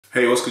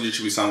Hey, what's good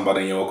YouTube, it's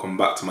SamObad and welcome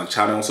back to my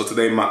channel. So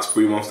today marks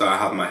 3 months that I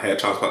had my hair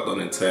transplant done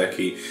in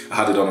Turkey. I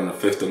had it done on the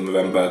 5th of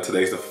November,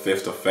 today's the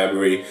 5th of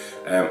February.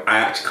 I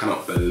actually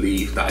cannot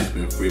believe that it's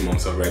been 3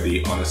 months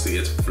already. Honestly,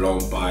 it's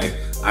flown by.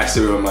 I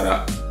still remember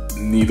that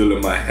needle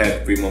in my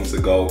head 3 months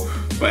ago.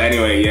 But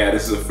anyway, yeah,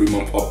 this is a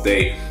 3-month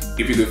update.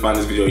 If you did find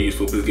this video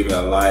useful, please give it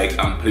a like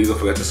and please don't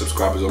forget to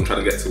subscribe as well. I'm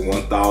trying to get to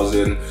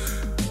 1,000.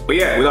 But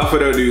yeah, without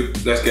further ado,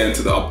 let's get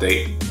into the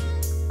update.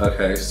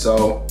 Okay,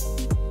 so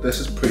this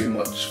is pretty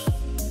much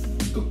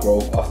the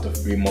growth after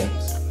 3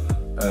 months.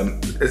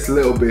 It's a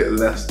little bit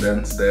less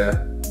dense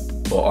there,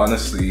 but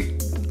honestly,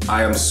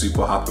 I am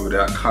super happy with it.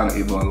 I can't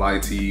even lie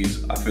to you.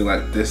 I feel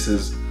like this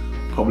is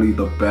probably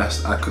the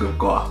best I could have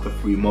got after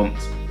 3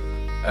 months.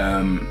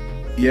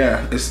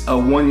 Yeah, it's a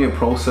 1-year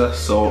process,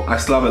 so I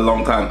still have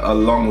a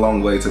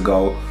long way to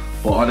go.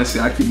 But honestly,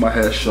 I keep my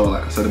hair short,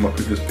 like I said in my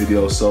previous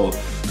video. So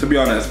to be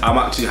honest, I'm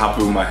actually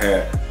happy with my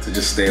hair to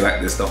just stay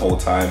like this the whole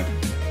time.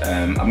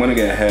 I'm gonna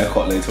get a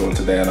haircut later on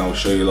today and I'll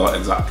show you lot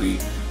exactly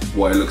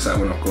what it looks like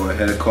when I've got a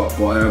haircut.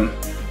 But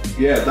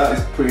yeah, that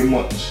is pretty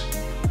much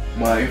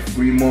my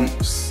 3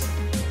 months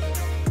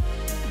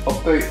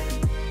update.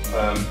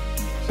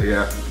 So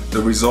yeah,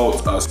 the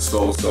results are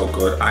so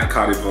good. I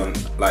can't even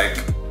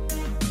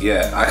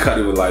I can't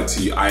even lie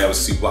to you. I am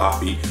super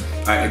happy.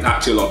 It's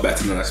actually a lot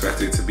better than I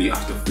expected it to be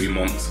after 3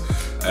 months.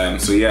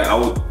 So yeah, I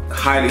would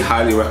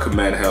highly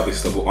recommend Hair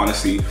Istanbul.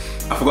 Honestly,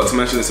 I forgot to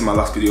mention this in my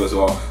last video as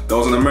well. There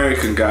was an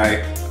American guy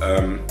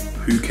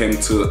who came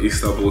to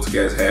Istanbul to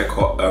get his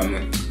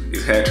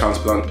his hair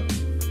transplant,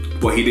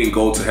 but he didn't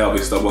go to Hair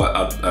Istanbul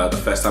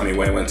the first time he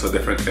went to a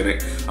different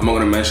clinic. I'm not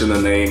gonna mention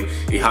the name.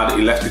 He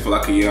left it for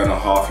like 1.5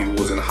 years.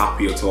 He wasn't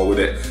happy at all with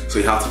it, so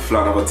he had to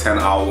fly another 10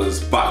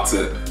 hours back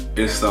to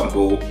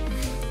Istanbul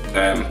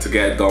to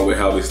get it done with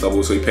Hair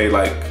Istanbul. So he paid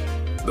like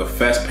the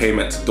first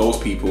payment to those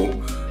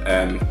people.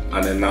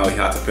 And then now he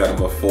had to pay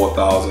another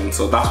 4,000.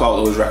 So that's why I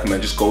always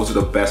recommend just go to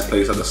the best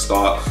place at the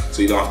start,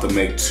 so you don't have to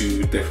make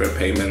 2 different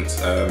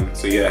payments.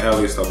 So yeah,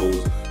 Hair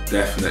Istanbul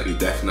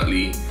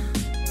definitely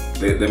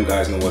them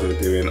guys know what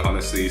they're doing,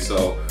 honestly.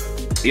 So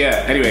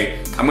yeah,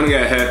 anyway, I'm gonna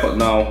get a haircut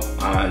now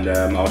and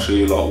I'll show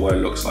you a lot what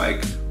it looks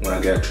like when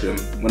I get a trim.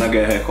 When I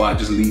get a haircut, I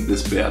just leave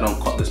this bit. I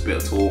don't cut this bit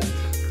at all.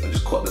 I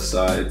just cut the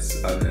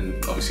sides and then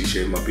obviously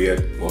shave my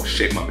beard. Well,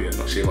 shape my beard,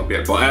 not shave my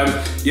beard. But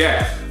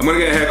yeah, I'm gonna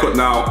get a haircut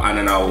now and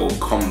then I will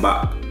come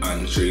back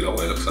and show you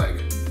what it looks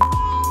like.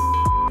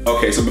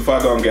 Okay, so before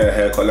I go and get a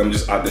haircut, let me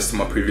just add this to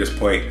my previous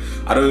point.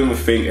 I don't even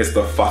think it's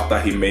the fact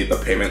that he made the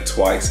payment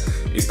twice.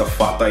 It's the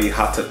fact that he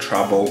had to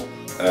travel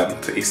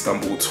to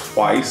Istanbul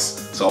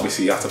twice. So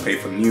obviously he had to pay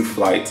for new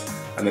flight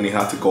and then he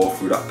had to go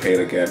through that pain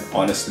again.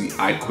 Honestly,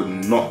 I could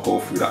not go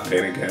through that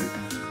pain again.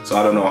 So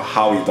I don't know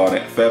how he done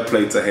it. Fair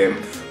play to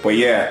him. But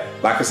yeah,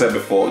 like I said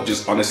before,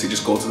 just honestly,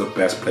 just go to the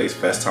best place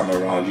first time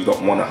around. You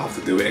don't want to have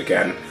to do it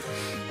again.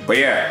 But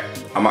yeah,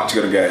 I'm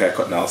actually gonna get a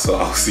haircut now, so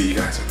I'll see you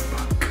guys when I'm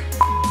back.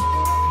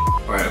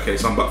 Alright, okay,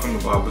 so I'm back from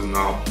the barbers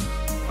now.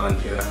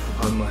 And yeah,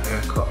 I've had my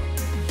haircut.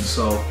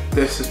 So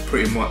this is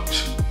pretty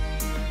much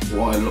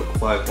what I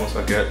look like once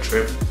I get a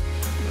trim.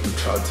 Let me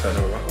try to turn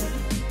around.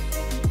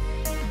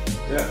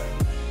 Yeah.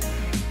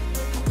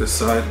 This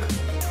side.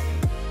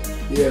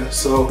 Yeah,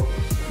 so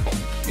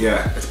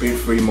yeah, it's been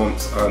 3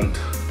 months and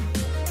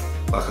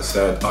like I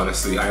said,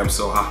 honestly, I am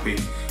so happy.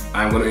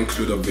 I'm going to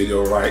include a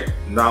video right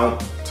now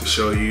to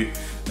show you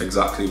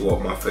exactly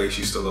what my face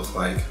used to look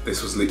like.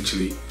 This was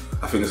literally,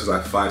 I think this was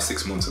like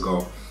 5-6 months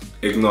ago.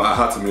 Ignore, I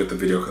had to mute the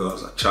video because I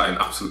was like chatting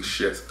absolute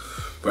shit.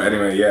 But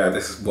anyway, yeah,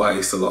 this is what it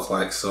used to look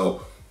like.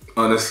 So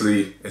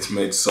honestly, it's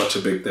made such a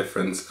big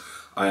difference.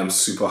 I am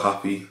super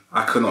happy.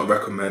 I could not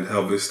recommend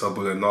Hair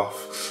Istanbul enough.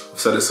 I've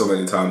said it so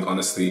many times,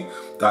 honestly.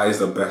 That is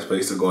the best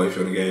place to go if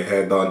you want to get your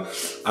hair done.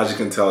 As you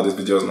can tell, this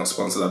video is not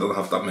sponsored. I don't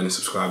have that many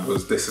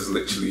subscribers. This is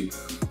literally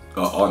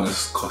an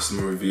honest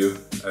customer review.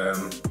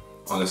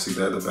 Honestly,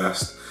 they're the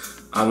best.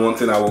 And one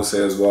thing I will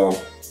say as well,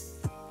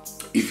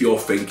 if you're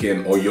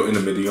thinking or you're in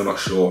the middle, you're not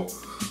sure,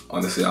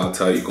 honestly, I'll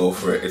tell you, go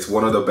for it. It's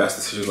one of the best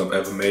decisions I've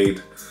ever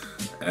made.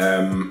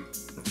 And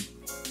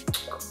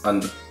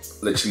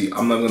literally,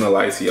 I'm not gonna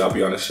lie to you, I'll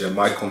be honest here,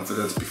 my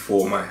confidence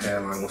before my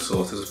hairline was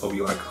sorted was probably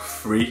like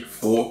 3,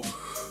 4.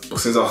 But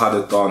since I've had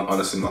it done,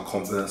 honestly, my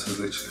confidence has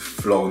literally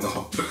flown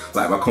up.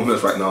 Like my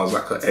confidence right now is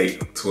like an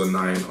 8 to a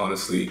 9,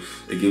 honestly.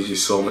 It gives you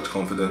so much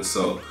confidence.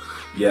 So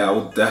yeah, I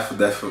would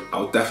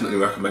definitely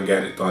recommend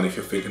getting it done if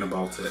you're thinking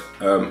about it.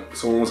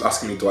 Someone was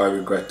asking me, do I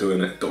regret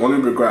doing it? The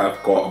only regret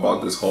I've got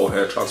about this whole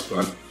hair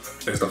transplant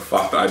is the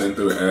fact that I didn't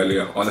do it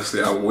earlier.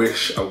 Honestly, I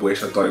wish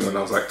I'd done it when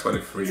I was like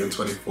 23 and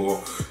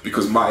 24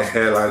 because my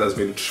hairline has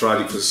been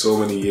tragic for so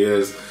many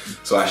years,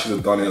 so I should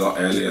have done it a lot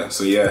earlier.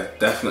 So yeah,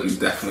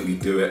 definitely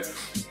do it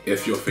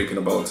if you're thinking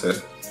about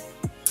it.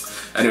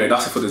 Anyway,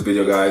 that's it for this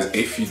video, guys.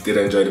 If you did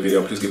enjoy the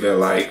video, please give it a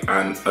like,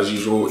 and as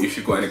usual, if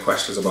you've got any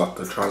questions about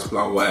the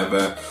transplant,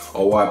 whatever,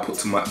 or what I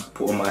put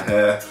on my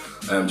hair,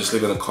 just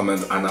leave it in the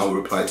comments and I'll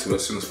reply to it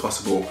as soon as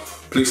possible.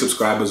 Please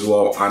subscribe as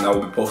well, and I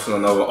will be posting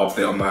another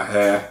update on my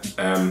hair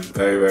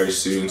very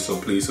soon, so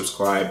please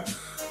subscribe.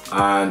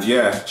 And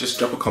yeah, just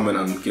drop a comment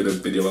and give the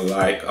video a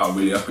like. I'll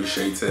really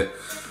appreciate it.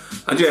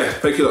 And yeah,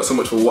 thank you lot so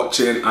much for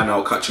watching, and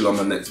I'll catch you on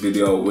my next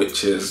video,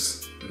 which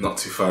is not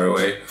too far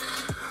away.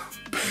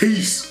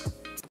 Peace.